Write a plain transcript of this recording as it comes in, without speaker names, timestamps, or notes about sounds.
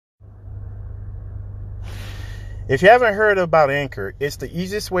If you haven't heard about Anchor, it's the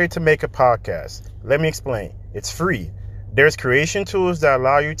easiest way to make a podcast. Let me explain. It's free. There's creation tools that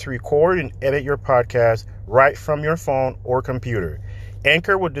allow you to record and edit your podcast right from your phone or computer.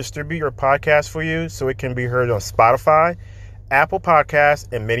 Anchor will distribute your podcast for you so it can be heard on Spotify, Apple Podcasts,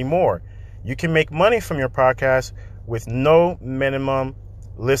 and many more. You can make money from your podcast with no minimum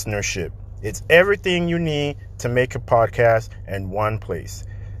listenership. It's everything you need to make a podcast in one place.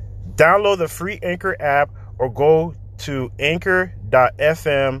 Download the free Anchor app or go to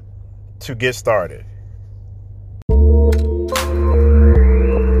anchor.fm to get started.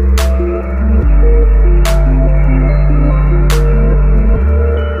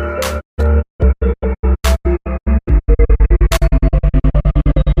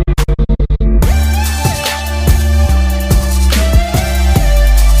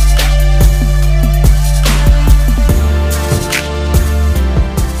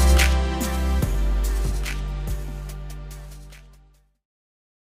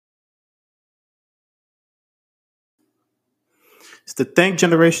 It's the Think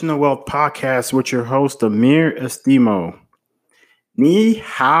Generational Wealth podcast with your host, Amir Estimo. Ni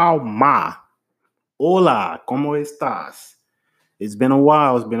hao ma. Hola, ¿cómo estás? It's been a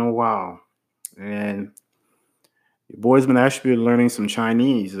while. And your boy's been actually learning some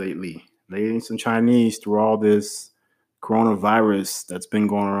Chinese lately. Learning some Chinese through all this coronavirus that's been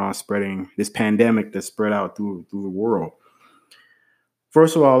going around spreading, this pandemic that's spread out through the world.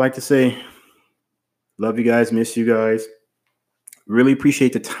 First of all, I'd like to say, love you guys, miss you guys. Really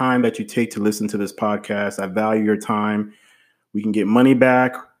appreciate the time that you take to listen to this podcast. I value your time. We can get money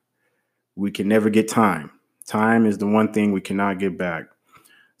back. We can never get time. Time is the one thing we cannot get back.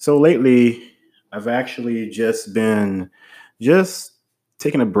 So lately, I've actually just been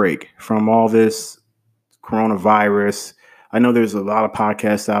taking a break from all this coronavirus. I know there's a lot of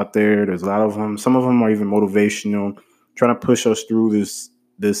podcasts out there. There's a lot of them. Some of them are even motivational, trying to push us through this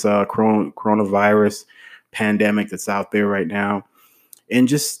coronavirus pandemic that's out there right now. And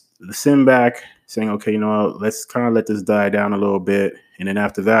just sitting back saying, okay, let's kind of let this die down a little bit. And then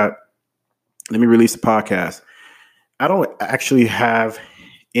after that, let me release the podcast. I don't have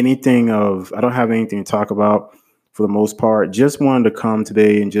anything to talk about for the most part. Just wanted to come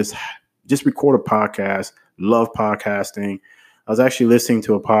today and just record a podcast. Love podcasting. I was actually listening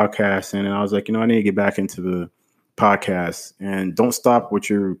to a podcast and I was like, I need to get back into the podcast and don't stop what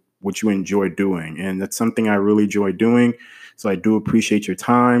you enjoy doing. And that's something I really enjoy doing. So I do appreciate your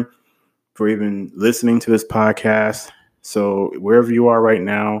time for even listening to this podcast. So wherever you are right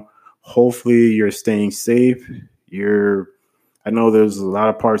now, hopefully you're staying safe. I know there's a lot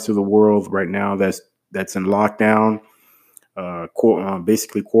of parts of the world right now that's in lockdown,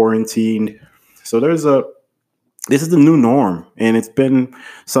 basically quarantined. So this is the new norm. And it's been,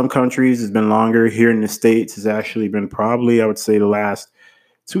 some countries it's been longer. Here in the States it's actually been probably, I would say, the last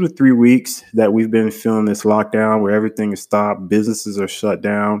 2 to 3 weeks that we've been feeling this lockdown where everything is stopped. Businesses are shut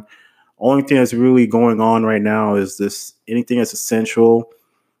down. Only thing that's really going on right now is anything that's essential,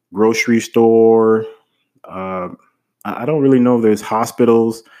 grocery store. I don't really know if there's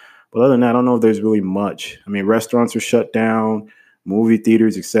hospitals, but other than that, I don't know if there's really much. I mean, restaurants are shut down, movie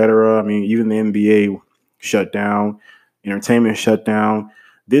theaters, etc. I mean, even the NBA shut down, entertainment shut down.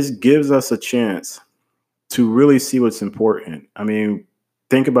 This gives us a chance to really see what's important. I mean,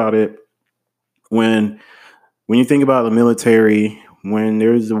 think about it. When you think about the military, when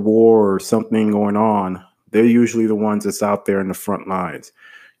there's a war or something going on, they're usually the ones that's out there in the front lines.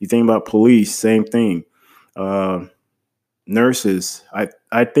 You think about police, same thing. Nurses,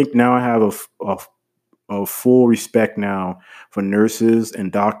 I think now I have a full respect now for nurses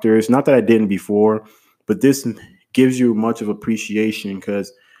and doctors. Not that I didn't before, but this gives you much of appreciation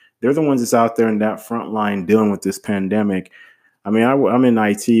because they're the ones that's out there in that front line dealing with this pandemic. I mean, I'm in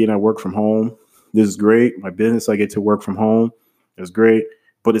IT and I work from home. This is great. My business, I get to work from home. It's great.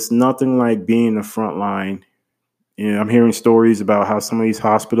 But it's nothing like being in the front line. I'm hearing stories about how some of these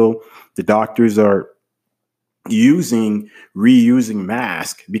hospitals, the doctors are reusing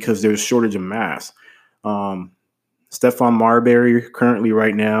masks because there's a shortage of masks. Stephon Marbury currently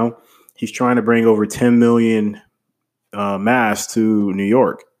right now, he's trying to bring over 10 million masks to New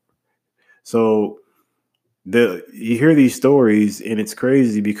York. So you hear these stories and it's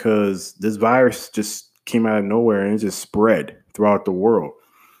crazy because this virus just came out of nowhere and it just spread throughout the world.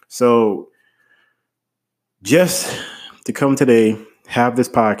 So just to come today, have this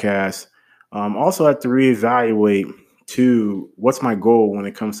podcast, also have to reevaluate to what's my goal when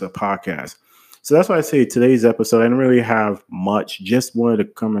it comes to a podcast. So that's why I say today's episode, I didn't really have much, just wanted to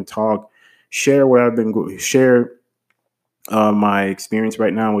come and talk, share my experience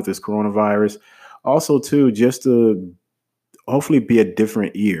right now with this coronavirus. also too, just to hopefully be a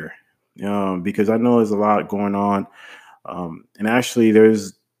different year, because I know there's a lot going on. And actually,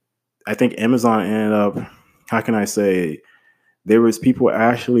 I think Amazon ended up, how can I say, there was people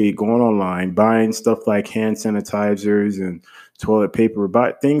actually going online buying stuff like hand sanitizers and toilet paper,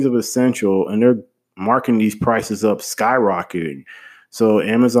 but things of essential, and they're marking these prices up, skyrocketing. So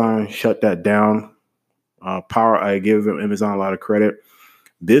Amazon shut that down. I give Amazon a lot of credit.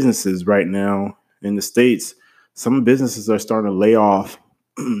 Businesses right now in the States, some businesses are starting to lay off.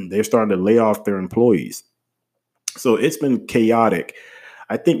 They're starting to lay off their employees. So it's been chaotic.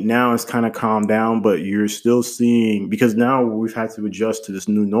 I think now it's kind of calmed down, but you're still seeing, because now we've had to adjust to this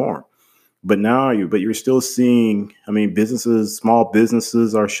new norm. But you're still seeing, I mean, small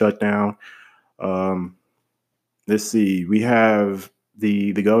businesses are shut down. Um, let's see, we have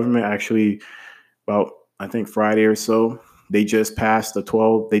the government actually, about, I think Friday or so, they just passed a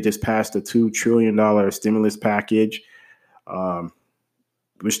 $2 trillion stimulus package, um,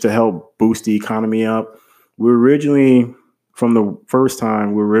 which to help boost the economy up. We originally, from the first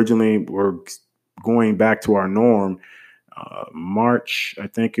time, were going back to our norm, March, I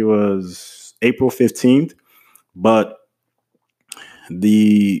think it was April 15th, but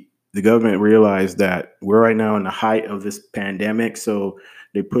the government realized that we're right now in the height of this pandemic, so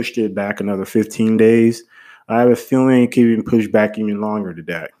they pushed it back another 15 days. I have a feeling it could even push back even longer to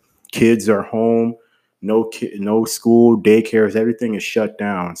that. Kids are home, no school, daycares, everything is shut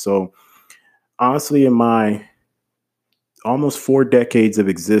down. So honestly, in my almost 4 decades of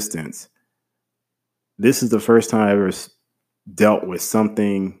existence, this is the first time I ever dealt with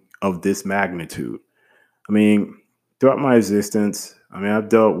something of this magnitude. I mean, throughout my existence, I mean, I've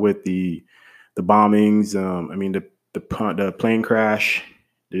dealt with the bombings. I mean, the plane crash,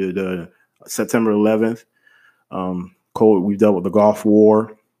 the September 11th. Cold. We've dealt with the Gulf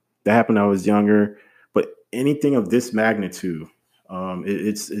War. That happened when I was younger. But anything of this magnitude,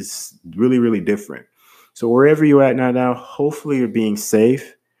 it's really, really different. So wherever you're at now, hopefully you're being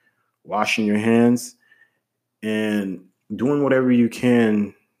safe, washing your hands, and doing whatever you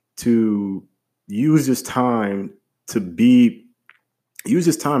can to use this time because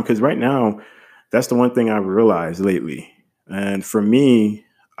right now, that's the one thing I've realized lately. And for me,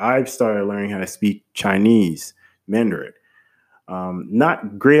 I've started learning how to speak Chinese, Mandarin.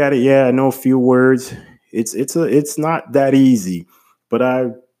 Not great at it yet. I know a few words. It's not that easy, but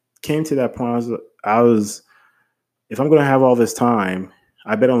I came to that point. I was if I'm going to have all this time,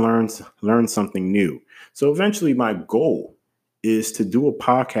 I better learn something new. So eventually, my goal is to do a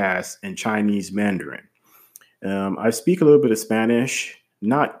podcast in Chinese Mandarin. I speak a little bit of Spanish.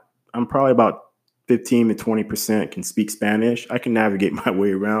 Not, I'm probably about 15 to 20% can speak Spanish. I can navigate my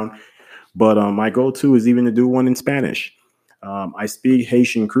way around. But my goal too is even to do one in Spanish. I speak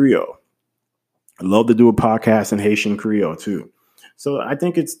Haitian Creole. I love to do a podcast in Haitian Creole too. So I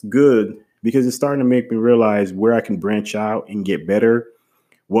think it's good because it's starting to make me realize where I can branch out and get better,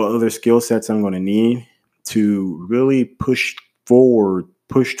 what other skill sets I'm going to need to really forward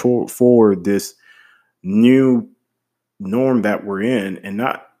this new norm that we're in, and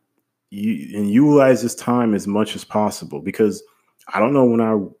utilize this time as much as possible, because I don't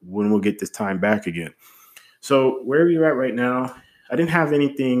know when we'll get this time back again. So wherever you're at right now, I didn't have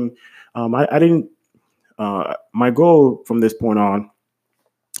anything. I didn't. My goal from this point on,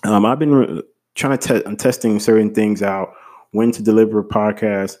 I've been trying to I'm testing certain things out, when to deliver a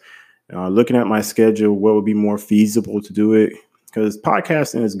podcast, looking at my schedule, what would be more feasible to do it. Because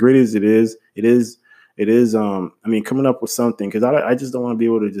podcasting, as great as it is. I mean, coming up with something, because I just don't want to be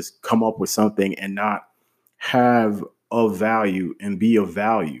able to just come up with something and not have of value and be of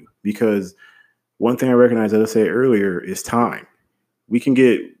value. Because one thing I recognize, as I said earlier, is time. We can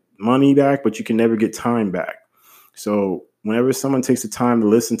get money back, but you can never get time back. So whenever someone takes the time to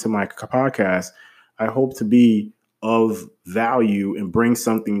listen to my podcast, I hope to be of value and bring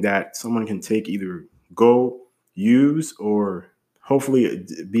something that someone can take, either go use, or hopefully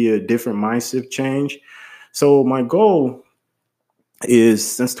be a different mindset change. So my goal is,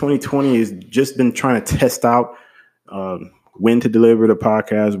 since 2020, is just been trying to test out when to deliver the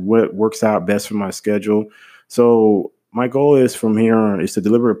podcast, what works out best for my schedule. So my goal is, from here on, is to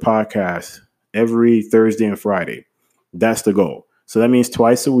deliver a podcast every Thursday and Friday. That's the goal. So that means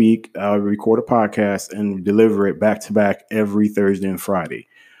twice a week, I'll record a podcast and deliver it back to back every Thursday and Friday.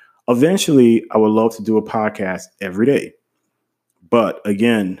 Eventually, I would love to do a podcast every day. But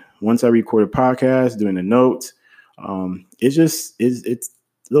again, once I record a podcast, doing the notes, it's a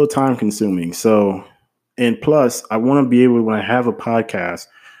little time consuming. So, and plus, I want to be able, when I have a podcast,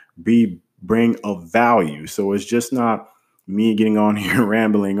 bring a value. So it's just not me getting on here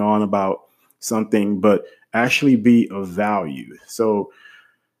rambling on about something, but actually be of value. So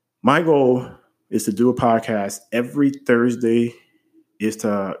my goal is to do a podcast every Thursday, is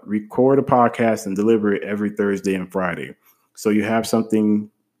to record a podcast and deliver it every Thursday and Friday. So you have something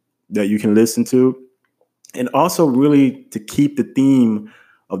that you can listen to, and also really to keep the theme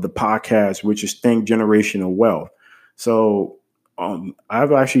of the podcast, which is Think Generational Wealth. So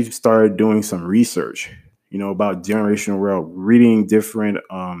I've actually started doing some research, about generational wealth, reading different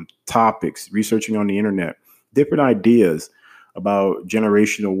topics, researching on the internet, different ideas about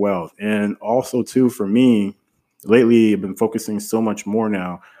generational wealth. And also, too, for me, lately, I've been focusing so much more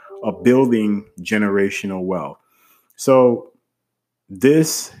now of building generational wealth. So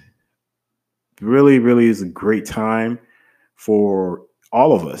this really, really is a great time for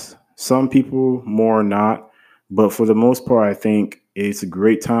all of us. Some people more not, but for the most part, I think it's a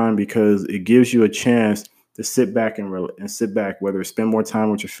great time because it gives you a chance to sit back and sit back, whether it's spend more time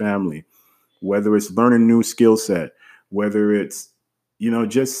with your family, whether it's learn a new skill set, whether it's,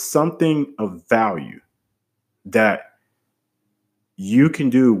 just something of value that you can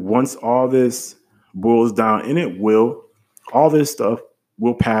do once all this boils down, and it will. All this stuff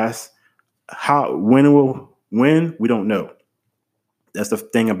will pass. When we don't know. That's the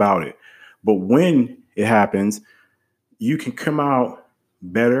thing about it. But when it happens, you can come out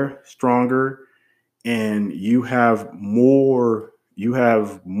better, stronger, and you have more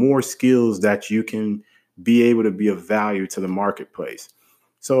skills that you can be able to be of value to the marketplace.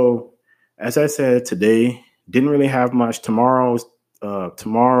 So, as I said, today didn't really have much. Tomorrow's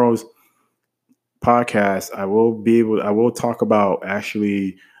podcast, I will talk about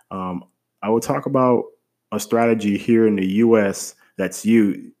I will talk about a strategy here in the U.S.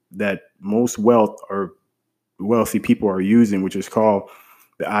 that most wealthy people are using, which is called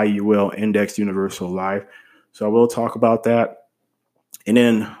the IUL, Index Universal Life. So I will talk about that. And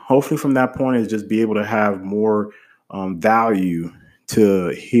then hopefully from that point is just be able to have more value to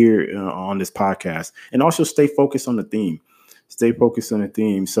hear on this podcast, and also stay focused on the theme.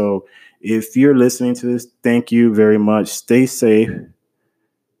 So if you're listening to this, thank you very much. Stay safe.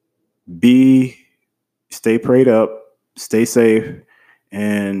 Stay prayed up, stay safe,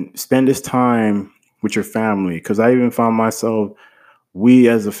 and spend this time with your family. Because I even found myself, we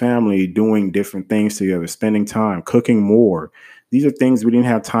as a family doing different things together, spending time, cooking more. These are things we didn't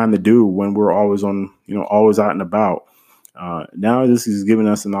have time to do when we're always always out and about. Now this is giving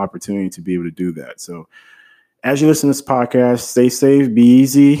us an opportunity to be able to do that. So as you listen to this podcast, stay safe, be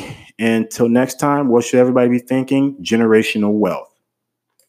easy. And until next time, what should everybody be thinking? Generational wealth.